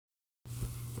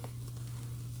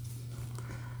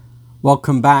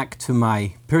Welcome back to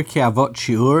my Pirkei Avot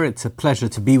Shiur. It's a pleasure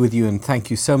to be with you and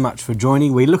thank you so much for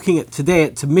joining. We're looking at today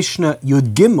at Mishnah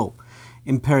Yud Gimel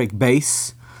in Perek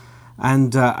Beis,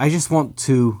 and I just want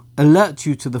to alert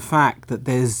you to the fact that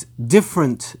there's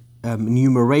different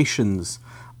enumerations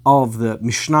of the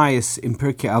Mishnayos in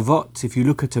Pirkei Avot. If you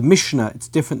look at a Mishnah, it's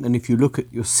different than if you look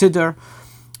at your Siddur,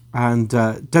 and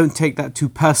don't take that too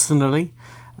personally.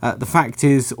 The fact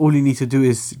is, all you need to do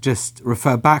is just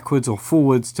refer backwards or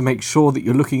forwards to make sure that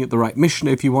you're looking at the right Mishnah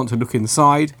if you want to look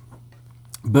inside.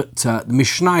 But the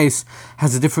Mishnayos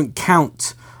has a different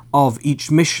count of each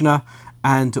Mishnah,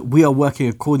 and we are working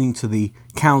according to the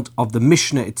count of the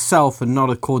Mishnah itself and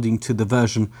not according to the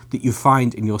version that you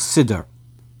find in your Siddur.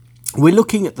 We're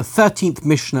looking at the 13th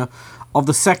Mishnah of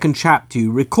the second chapter.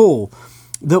 You recall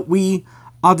that we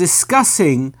are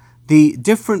discussing the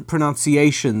different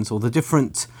pronunciations or the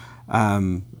different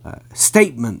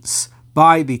statements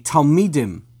by the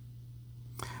Talmidim,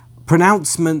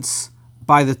 pronouncements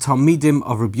by the Talmidim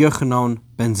of Rabbi Yochanan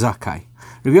ben Zakkai.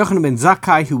 Rabbi Yochanan ben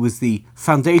Zakkai, who was the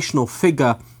foundational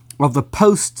figure of the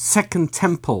post-Second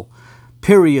Temple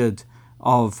period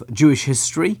of Jewish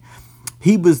history,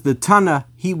 he was the Tana,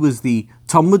 he was the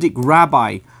Talmudic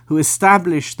rabbi who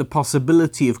established the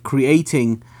possibility of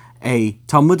creating a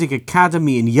Talmudic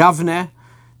academy in Yavne.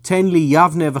 Ten li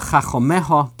Yavne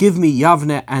v'chachomeha, give me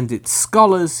Yavne and its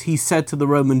scholars, he said to the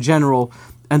Roman general.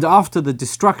 And after the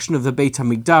destruction of the Beit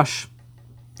HaMikdash,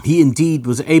 he indeed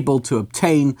was able to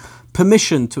obtain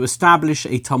permission to establish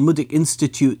a Talmudic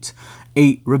institute,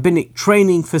 a rabbinic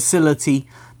training facility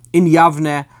in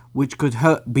Yavne, which could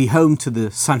be home to the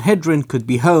Sanhedrin, could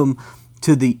be home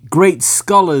to the great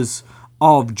scholars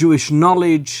of Jewish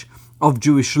knowledge, of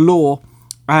Jewish law.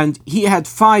 And he had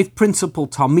 5 principal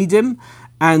Talmidim,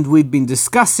 and we've been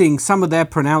discussing some of their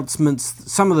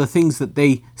pronouncements, some of the things that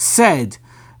they said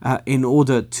in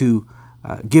order to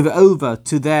give over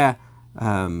to their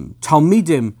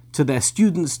Talmidim, to their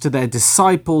students, to their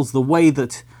disciples, the way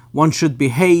that one should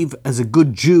behave as a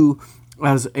good Jew,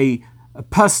 as a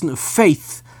person of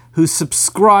faith who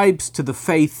subscribes to the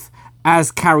faith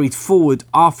as carried forward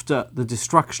after the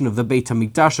destruction of the Beit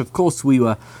HaMikdash. Of course, we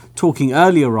were talking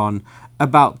earlier on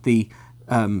about the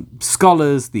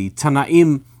scholars, the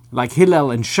Tanaim, like Hillel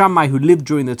and Shammai, who lived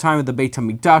during the time of the Beit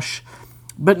HaMikdash.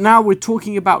 But now we're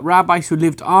talking about rabbis who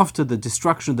lived after the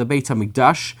destruction of the Beit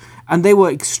HaMikdash, and they were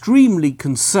extremely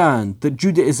concerned that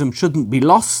Judaism shouldn't be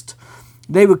lost.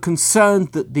 They were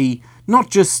concerned that not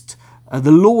just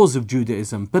the laws of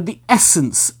Judaism, but the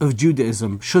essence of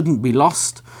Judaism shouldn't be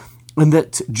lost, and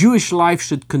that Jewish life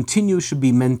should continue, should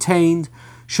be maintained,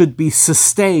 should be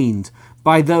sustained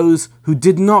by those who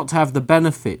did not have the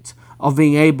benefit of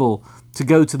being able to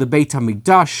go to the Beit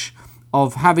HaMikdash,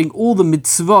 of having all the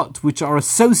mitzvot which are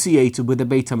associated with the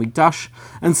Beit HaMikdash.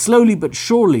 And slowly but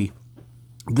surely,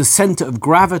 the center of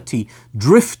gravity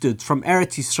drifted from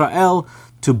Eretz Yisrael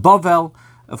to Bavel.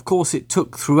 Of course, it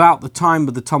took throughout the time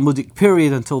of the Talmudic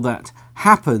period until that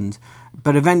happened,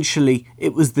 but eventually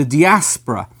it was the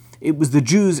diaspora, it was the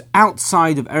Jews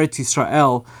outside of Eretz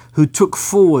Yisrael who took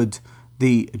forward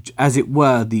the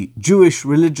Jewish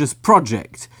religious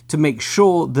project to make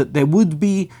sure that there would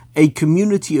be a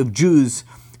community of Jews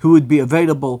who would be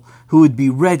available, who would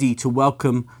be ready to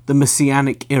welcome the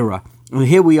Messianic era. And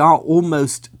here we are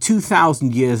almost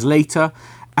 2,000 years later,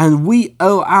 and we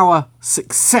owe our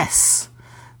success,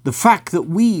 the fact that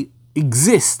we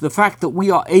exist, the fact that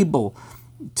we are able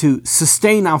to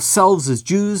sustain ourselves as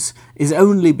Jews, is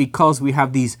only because we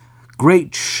have these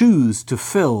great shoes to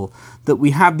fill, that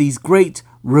we have these great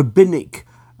rabbinic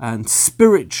and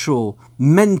spiritual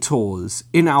mentors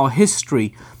in our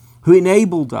history who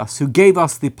enabled us, who gave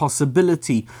us the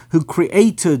possibility, who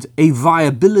created a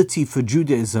viability for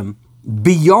Judaism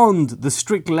beyond the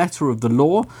strict letter of the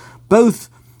law, both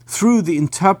through the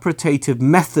interpretative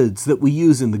methods that we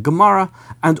use in the Gemara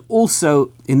and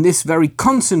also in this very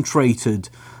concentrated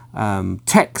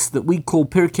text that we call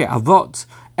Pirkei Avot,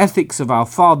 Ethics of Our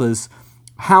Fathers,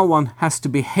 how one has to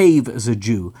behave as a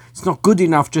Jew. It's not good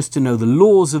enough just to know the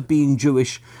laws of being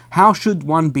Jewish. How should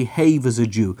one behave as a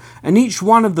Jew? And each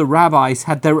one of the rabbis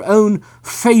had their own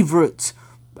favorite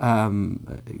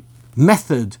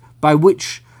method by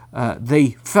which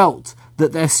they felt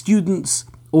that their students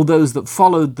or those that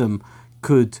followed them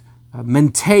could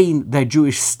maintain their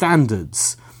Jewish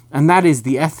standards. And that is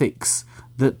the ethics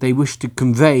that they wish to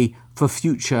convey for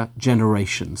future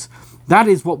generations. That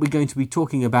is what we're going to be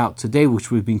talking about today,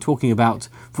 which we've been talking about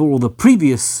for all the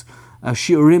previous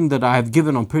shiurim that I have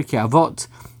given on Pirkei Avot.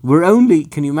 We're only,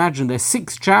 can you imagine, there's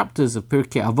 6 chapters of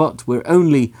Pirkei Avot. We're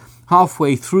only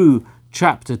halfway through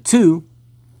chapter 2,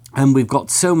 and we've got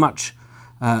so much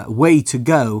way to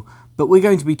go. But we're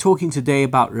going to be talking today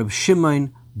about Reb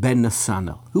Shimon ben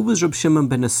Nesanel. Who was Reb Shimon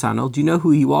ben Nesanel? Do you know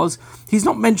who he was? He's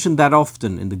not mentioned that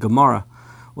often in the Gemara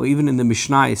or even in the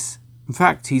Mishnayos. In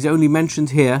fact, he's only mentioned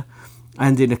here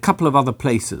and in a couple of other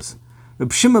places.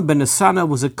 Reb Shimon ben Nesanel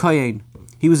was a Kohen.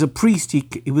 He was a priest.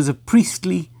 He was a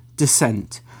priestly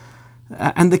descent.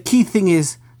 And the key thing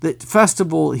is that, first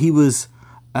of all, he was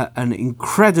an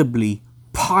incredibly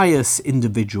pious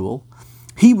individual.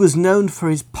 He was known for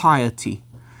his piety.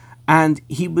 And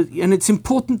it's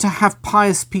important to have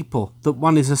pious people that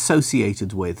one is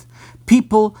associated with.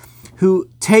 People who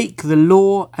take the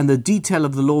law and the detail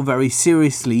of the law very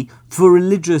seriously for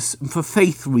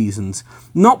faith reasons.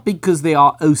 Not because they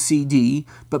are OCD,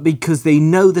 but because they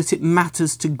know that it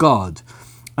matters to God.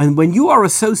 And when you are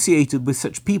associated with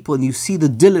such people and you see the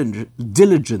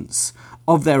diligence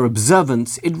of their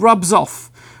observance, it rubs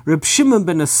off. Reb Shimon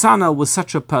ben Nesanel was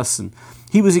such a person.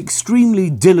 He was extremely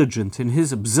diligent in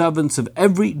his observance of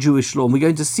every Jewish law. And we're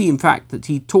going to see, in fact, that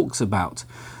he talks about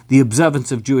the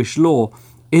observance of Jewish law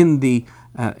in the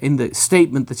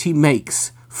statement that he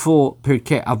makes for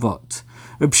Pirkei Avot.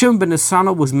 Reb Shimon ben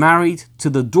Nesanel was married to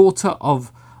the daughter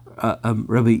of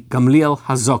Rabbi Gamliel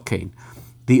HaZoken,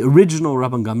 the original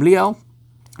Rabbi Gamliel,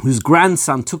 whose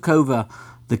grandson took over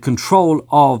the control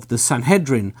of the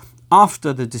Sanhedrin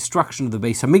after the destruction of the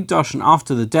Beis Hamikdash and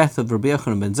after the death of Rabbi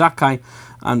Yochanan ben Zakkai.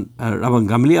 And Rabbi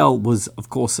Gamliel was, of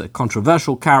course, a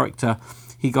controversial character.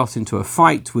 He got into a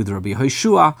fight with Rabbi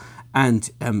Hoshua, and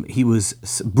he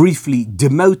was briefly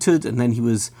demoted, and then he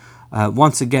was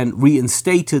once again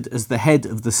reinstated as the head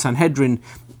of the Sanhedrin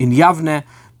in Yavne.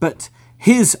 But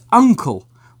his uncle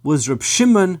was Reb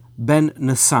Shimon ben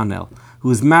Nesanel, who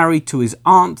was married to his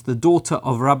aunt, the daughter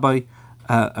of Rabbi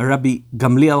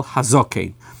Gamliel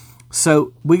HaZoken.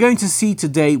 So we're going to see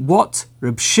today what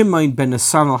Reb Shimon ben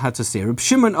Nesanel had to say. Reb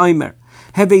Shimon Omer,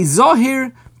 Hevei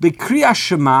Zohir b'Kriyas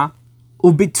Shema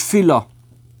u'b'Tfilah.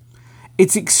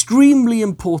 It's extremely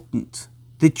important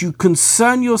that you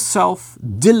concern yourself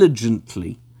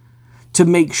diligently to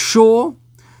make sure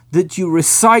that you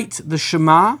recite the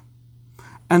Shema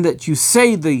and that you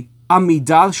say the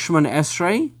Amidah Shemona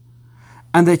Esrei,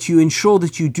 and that you ensure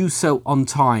that you do so on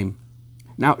time.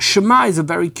 Now, Shema is a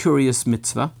very curious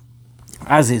mitzvah,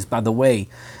 as is, by the way,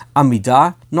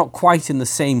 Amidah, not quite in the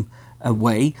same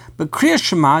way, but Kriyas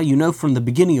Shema, you know from the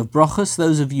beginning of Brachos.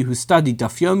 Those of you who studied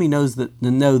Daf Yomi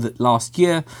know that last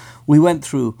year we went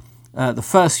through the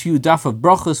first few Daf of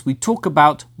Brachos. We talk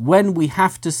about when we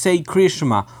have to say Kriyas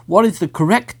Shema. What is the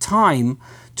correct time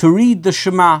to read the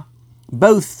Shema,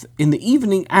 both in the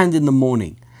evening and in the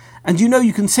morning? And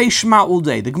you can say Shema all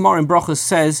day. The Gemara in Brachos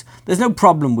says there's no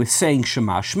problem with saying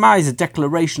Shema. Shema is a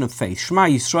declaration of faith. Shema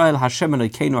Yisrael, Hashem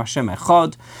Elokeinu, Hashem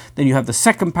Echad. Then you have the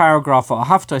second paragraph,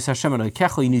 Ahavta es Hashem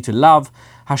Elokecha, you need to love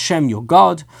Hashem, your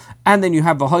God. And then you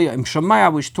have V'hoya im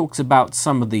Shemaya, which talks about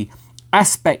some of the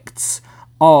aspects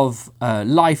of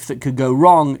life that could go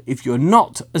wrong if you're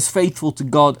not as faithful to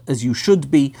God as you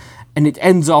should be. And it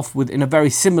ends off with, in a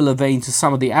very similar vein to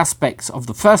some of the aspects of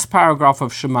the first paragraph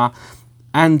of Shema.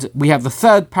 And we have the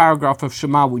third paragraph of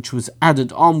Shema, which was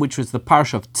added on, which was the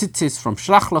parsha of Tzitzis from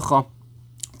Shlach Lecha,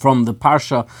 from the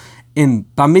parsha in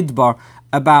Bamidbar,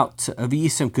 about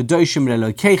V'yisem Kedoshim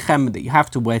Le'Elokeichem, that you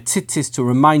have to wear tzitzis to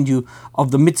remind you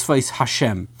of the mitzvahs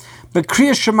Hashem. But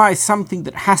Kriyas Shema is something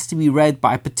that has to be read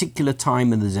by a particular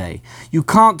time in the day. You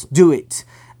can't do it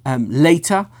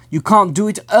later. You can't do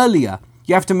it earlier.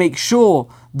 You have to make sure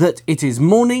that it is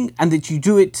morning and that you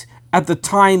do it at the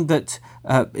time that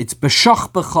it's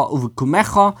b'shach b'cha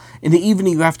u'v'kumecha. In the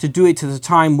evening, you have to do it at a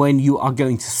time when you are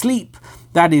going to sleep.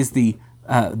 That is the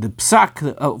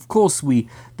psak. Of course, that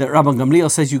Rabban Gamliel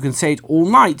says you can say it all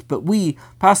night, but we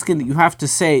paskin that you have to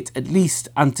say it at least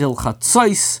until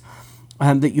chatzos,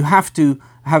 that you have to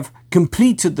have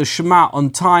completed the Shema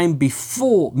on time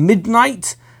before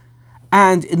midnight,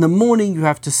 and in the morning you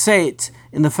have to say it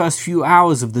in the first few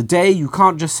hours of the day. You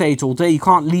can't just say it all day. You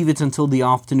can't leave it until the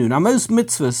afternoon. Now, most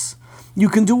mitzvahs you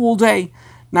can do all day.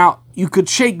 Now, you could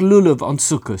shake lulav on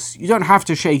Sukkot. You don't have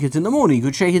to shake it in the morning. You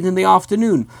could shake it in the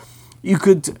afternoon. You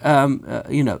could, eat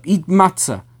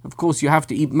matzah. Of course, you have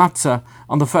to eat matzah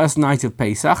on the first night of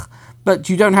Pesach, but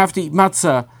you don't have to eat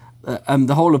matzah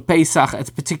the whole of Pesach at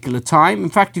a particular time. In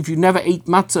fact, if you never ate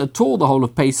matzah at all the whole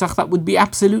of Pesach, that would be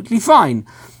absolutely fine.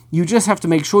 You just have to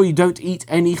make sure you don't eat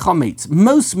any chametz.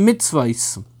 Most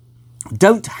mitzvahs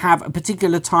don't have a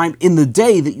particular time in the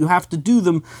day that you have to do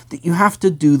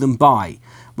them by.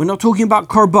 We're not talking about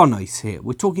korbanos here.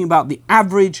 We're talking about the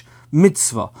average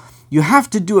mitzvah. You have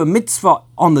to do a mitzvah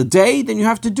on the day, then you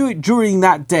have to do it during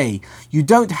that day. You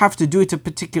don't have to do it a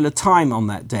particular time on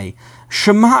that day.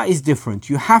 Shema is different.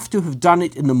 You have to have done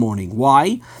it in the morning.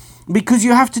 Why? Because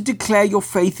you have to declare your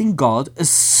faith in God as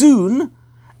soon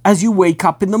as you wake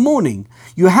up in the morning.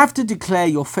 You have to declare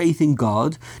your faith in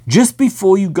God just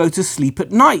before you go to sleep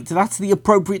at night. That's the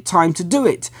appropriate time to do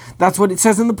it. That's what it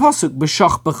says in the pasuk,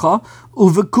 b'shachbecha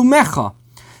uvekumecha.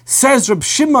 Says Reb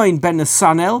Shimon ben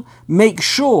Nesanel, make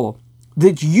sure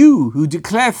that you who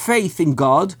declare faith in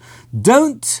God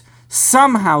don't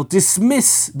somehow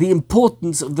dismiss the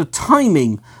importance of the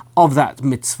timing of that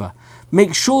mitzvah.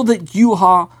 Make sure that you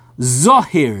are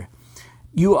zohir,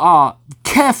 you are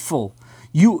careful,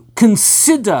 you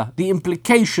consider the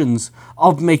implications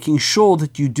of making sure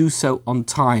that you do so on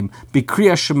time.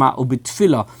 B'kriyas Shema or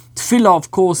b'tfilah. Tfilah,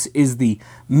 of course, is the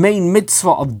main mitzvah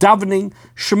of davening.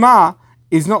 Shema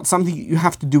is not something you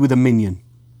have to do with a minyan.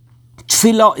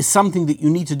 Tfilah is something that you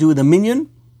need to do with a minyan.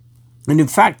 And in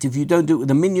fact, if you don't do it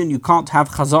with a minyan, you can't have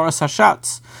chazaras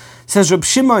hashatz. Says Reb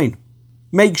Shimon,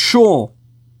 make sure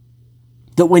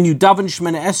that when you daven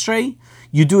Shemona Esrei,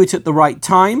 you do it at the right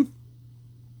time.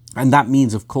 And that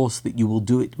means, of course, that you will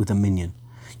do it with a minyan.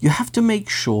 You have to make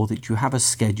sure that you have a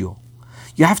schedule.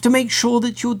 You have to make sure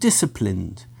that you're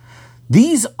disciplined.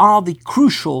 These are the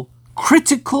crucial,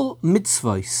 critical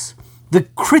mitzvahs, the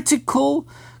critical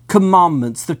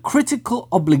commandments, the critical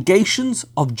obligations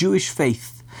of Jewish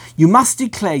faith. You must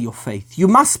declare your faith. You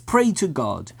must pray to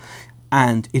God.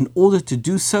 And in order to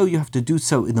do so, you have to do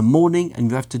so in the morning and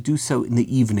you have to do so in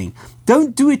the evening.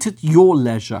 Don't do it at your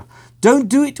leisure. Don't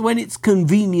do it when it's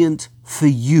convenient for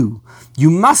you. You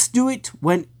must do it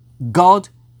when God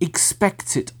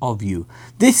expects it of you.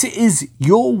 This is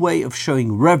your way of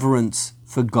showing reverence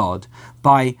for God,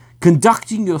 by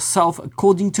conducting yourself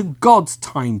according to God's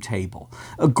timetable,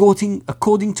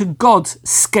 according to God's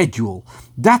schedule.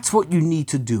 That's what you need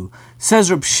to do.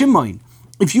 Says Reb Shimon,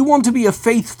 if you want to be a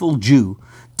faithful Jew,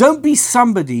 don't be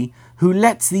somebody who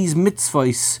lets these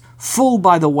mitzvahs fall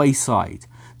by the wayside.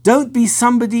 Don't be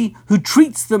somebody who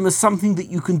treats them as something that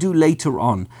you can do later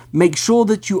on. Make sure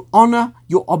that you honor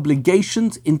your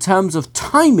obligations in terms of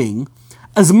timing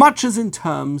as much as in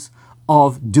terms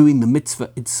of doing the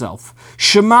mitzvah itself.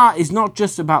 Shema is not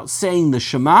just about saying the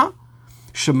Shema.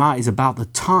 Shema is about the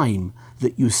time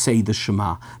that you say the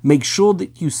Shema. Make sure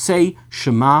that you say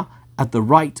Shema at the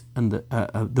right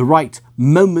the right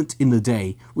moment in the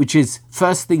day, which is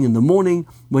first thing in the morning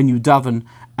when you daven,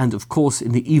 and of course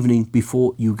in the evening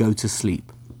before you go to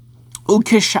sleep.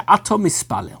 Ukesha'ato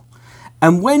mispalel.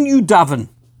 And when you daven,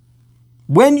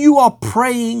 when you are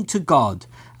praying to God,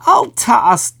 al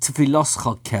ta'as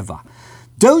tefiloscha keva.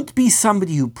 Don't be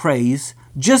somebody who prays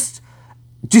just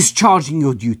discharging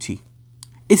your duty.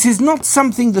 It is not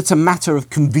something that's a matter of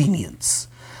convenience.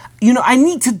 I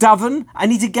need to daven, I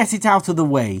need to get it out of the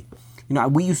way.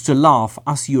 We used to laugh,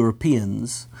 us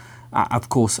Europeans, of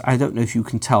course, I don't know if you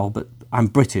can tell, but I'm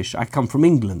British, I come from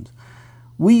England.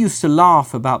 We used to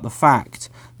laugh about the fact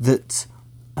that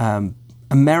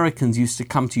Americans used to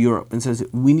come to Europe and say,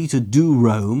 we need to do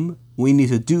Rome, we need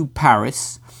to do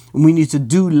Paris, and we need to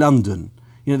do London.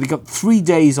 They've got 3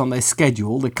 days on their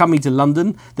schedule. They're coming to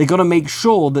London. They've got to make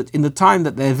sure that in the time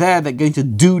that they're there, they're going to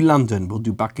do London. We'll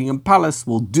do Buckingham Palace.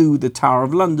 We'll do the Tower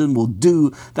of London. We'll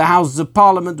do the Houses of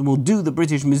Parliament. And we'll do the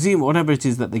British Museum, whatever it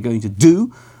is that they're going to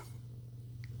do.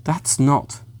 That's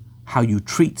not how you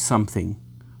treat something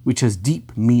which has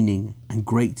deep meaning and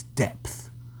great depth.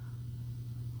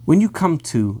 When you come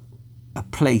to a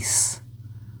place,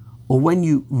 or when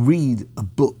you read a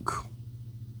book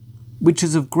which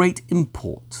is of great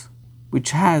import,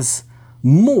 which has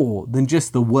more than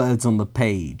just the words on the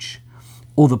page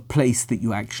or the place that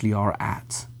you actually are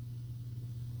at.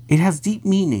 It has deep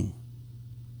meaning.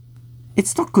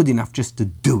 It's not good enough just to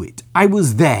do it. I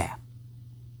was there.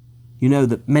 You know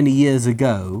that many years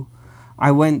ago,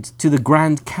 I went to the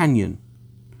Grand Canyon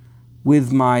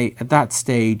with at that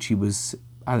stage, he was,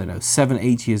 7,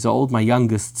 8 years old, my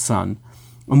youngest son.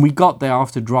 And we got there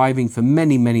after driving for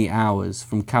many, many hours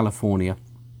from California.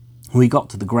 We got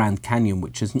to the Grand Canyon,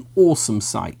 which is an awesome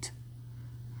sight.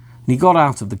 And he got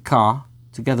out of the car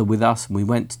together with us, and we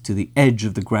went to the edge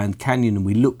of the Grand Canyon, and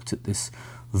we looked at this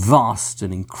vast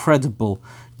and incredible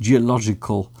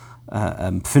geological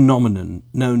phenomenon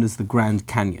known as the Grand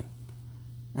Canyon.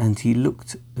 And he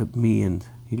looked at me and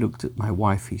he looked at my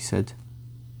wife. He said,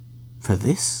 For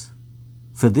this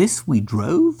we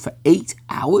drove for 8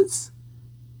 hours?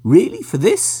 Really? For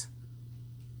this?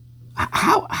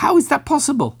 How is that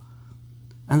possible?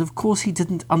 And of course he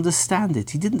didn't understand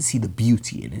it. He didn't see the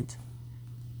beauty in it.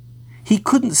 He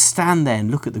couldn't stand there and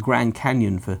look at the Grand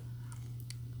Canyon for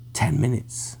 10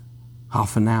 minutes,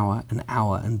 half an hour,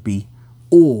 and be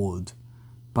awed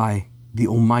by the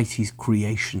Almighty's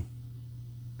creation.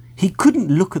 He couldn't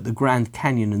look at the Grand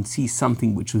Canyon and see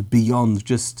something which was beyond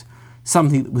just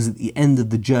something that was at the end of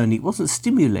the journey. It wasn't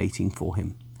stimulating for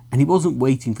him. And he wasn't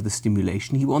waiting for the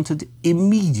stimulation. He wanted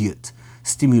immediate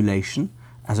stimulation.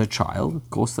 As a child, of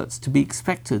course, that's to be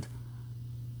expected.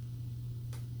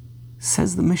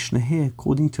 Says the Mishnah here,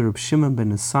 according to Reb Shimon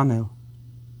ben Nesanel,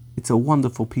 it's a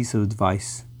wonderful piece of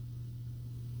advice.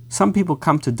 Some people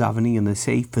come to davening and they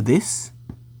say, for this,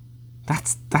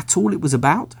 that's all it was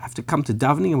about? I have to come to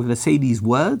davening, I'm going to say these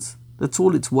words? That's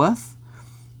all it's worth?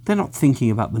 They're not thinking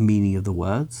about the meaning of the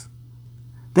words.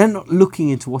 They're not looking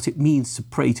into what it means to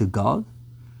pray to God.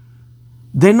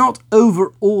 They're not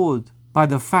overawed by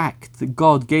the fact that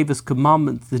God gave us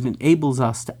commandments that enables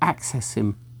us to access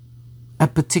Him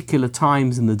at particular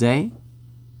times in the day,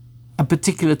 at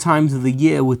particular times of the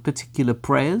year with particular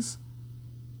prayers.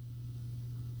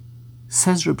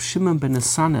 Says Reb Shimon ben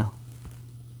Nesanel,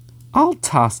 Al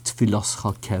tas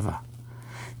tefiloscha keva.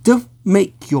 Don't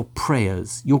make your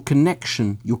prayers, your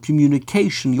connection, your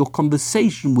communication, your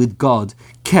conversation with God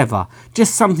keva,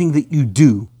 just something that you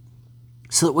do,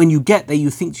 so that when you get there you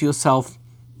think to yourself,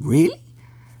 really?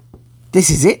 This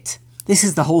is it? This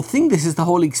is the whole thing? This is the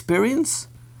whole experience?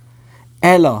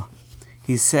 Ella,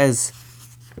 he says,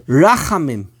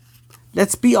 Rachamim.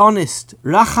 Let's be honest.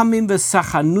 Rachamim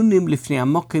v'sachanunim lifnei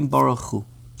hamokim baruch hu.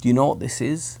 Do you know what this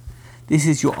is? This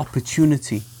is your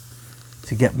opportunity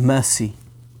to get mercy,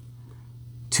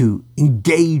 to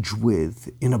engage with,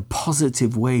 in a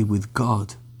positive way with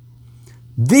God.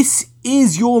 This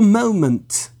is your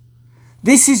moment.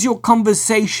 This is your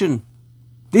conversation.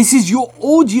 This is your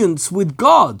audience with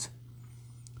God.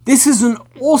 This is an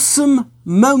awesome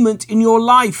moment in your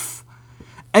life.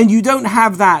 And you don't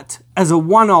have that as a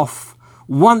one-off,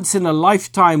 once in a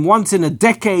lifetime, once in a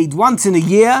decade, once in a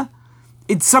year.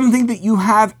 It's something that you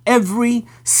have every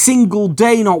single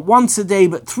day, not once a day,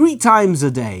 but 3 times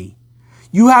a day.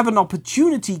 You have an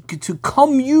opportunity to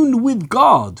commune with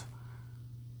God.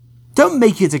 Don't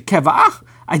make it a keva.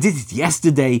 I did it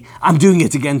yesterday. I'm doing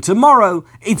it again tomorrow.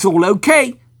 It's all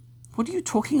okay. What are you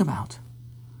talking about?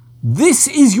 This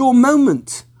is your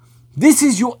moment. This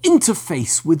is your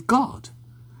interface with God.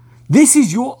 This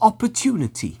is your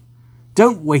opportunity.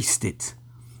 Don't waste it.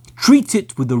 Treat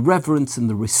it with the reverence and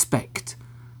the respect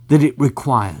that it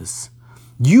requires.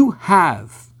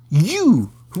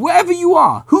 Whoever you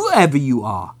are,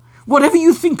 whatever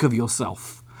you think of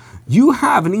yourself, you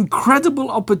have an incredible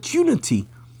opportunity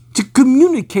to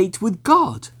communicate with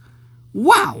God.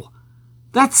 Wow,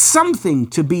 that's something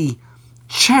to be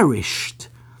cherished.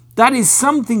 That is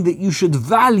something that you should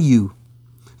value.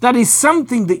 That is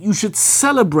something that you should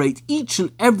celebrate each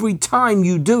and every time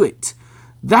you do it.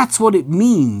 That's what it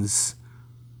means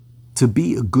to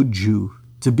be a good Jew,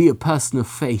 to be a person of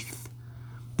faith.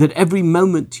 That every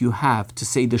moment you have to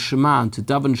say the Shema and to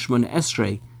daven Shemona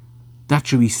Esrei, that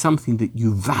should be something that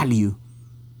you value,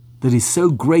 that is so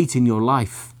great in your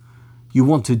life. You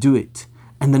want to do it.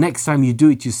 And the next time you do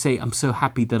it, you say, I'm so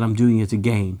happy that I'm doing it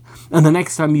again. And the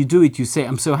next time you do it, you say,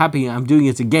 I'm so happy I'm doing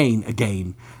it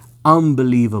again.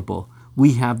 Unbelievable.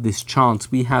 We have this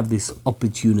chance. We have this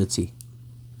opportunity.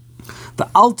 The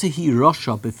Altehi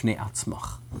Rosha Bifnei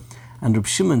Atzmach. And Reb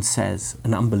Shimon says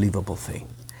an unbelievable thing.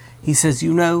 He says,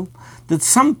 you know, that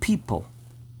some people,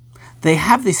 they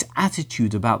have this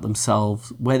attitude about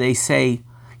themselves where they say,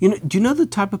 do you know the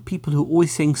type of people who are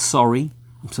always saying sorry?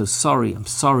 I'm so sorry, I'm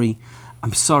sorry,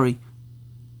 I'm sorry.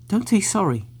 Don't say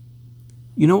sorry.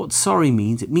 You know what sorry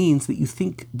means? It means that you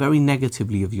think very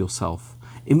negatively of yourself.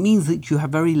 It means that you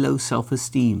have very low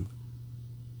self-esteem.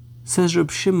 Says Reb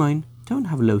Shimon, don't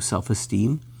have low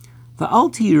self-esteem.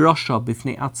 V'alti rosha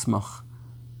bifnei atzmach.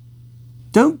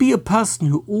 Don't be a person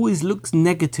who always looks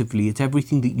negatively at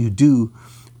everything that you do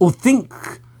or think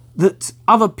that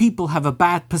other people have a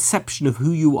bad perception of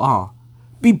who you are.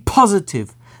 Be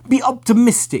positive. Be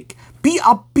optimistic. Be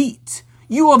upbeat.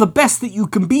 You are the best that you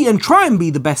can be and try and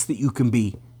be the best that you can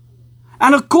be.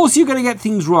 And of course you're going to get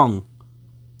things wrong.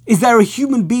 Is there a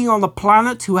human being on the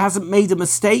planet who hasn't made a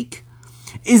mistake?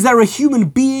 Is there a human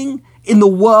being in the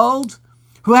world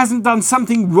who hasn't done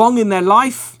something wrong in their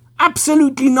life?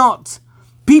 Absolutely not.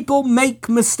 People make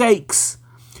mistakes.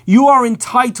 You are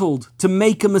entitled to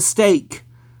make a mistake.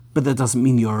 But that doesn't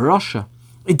mean you're a Rasha.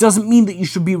 It doesn't mean that you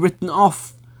should be written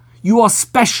off. You are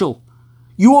special.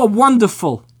 You are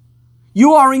wonderful.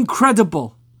 You are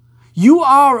incredible. You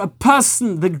are a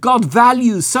person that God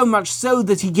values so much so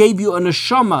that He gave you an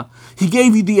neshama. He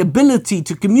gave you the ability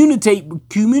to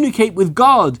communicate with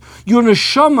God. Your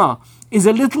neshama is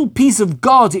a little piece of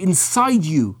God inside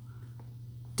you.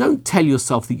 Don't tell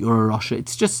yourself that you're a Rasha.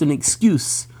 It's just an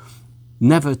excuse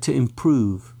never to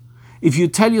improve. If you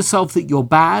tell yourself that you're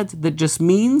bad, that just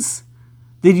means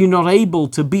that you're not able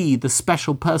to be the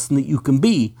special person that you can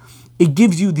be. It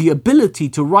gives you the ability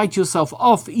to write yourself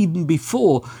off even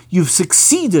before you've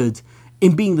succeeded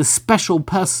in being the special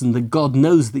person that God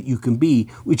knows that you can be,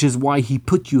 which is why He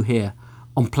put you here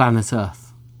on planet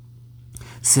Earth.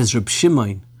 Says Reb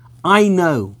Shimon, I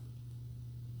know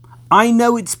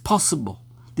it's possible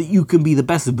that you can be the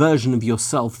best version of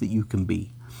yourself that you can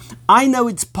be. I know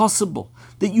it's possible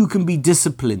that you can be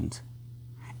disciplined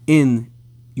in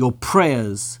your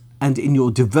prayers and in your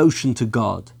devotion to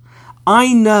God.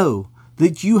 I know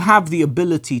that you have the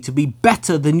ability to be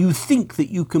better than you think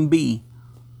that you can be.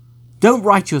 Don't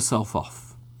write yourself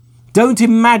off. Don't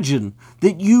imagine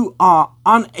that you are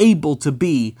unable to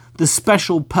be the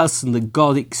special person that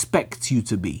God expects you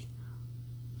to be,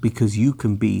 because you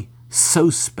can be so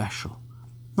special.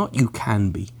 Not you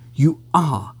can be, you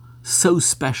are so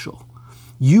special.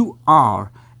 You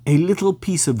are a little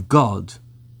piece of God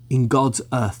in God's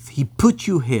earth. He put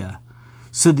you here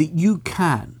so that you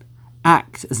can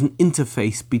act as an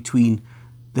interface between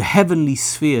the heavenly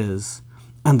spheres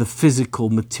and the physical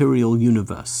material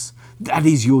universe. That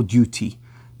is your duty.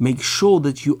 Make sure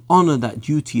that you honor that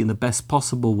duty in the best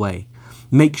possible way.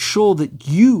 Make sure that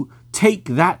you take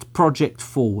that project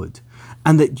forward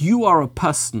and that you are a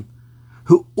person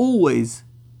who always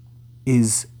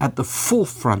is at the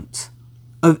forefront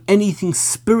of anything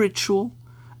spiritual,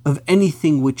 of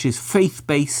anything which is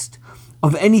faith-based,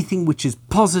 of anything which is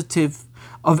positive,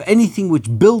 of anything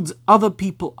which builds other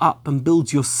people up and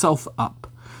builds yourself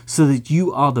up, so that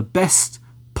you are the best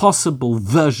possible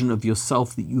version of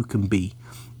yourself that you can be.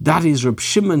 That is Reb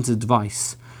Shimon's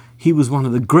advice. He was one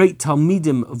of the great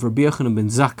Talmidim of Rabbi Yochanan ben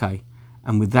Zakkai,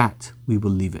 and with that we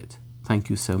will leave it. Thank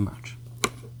you so much.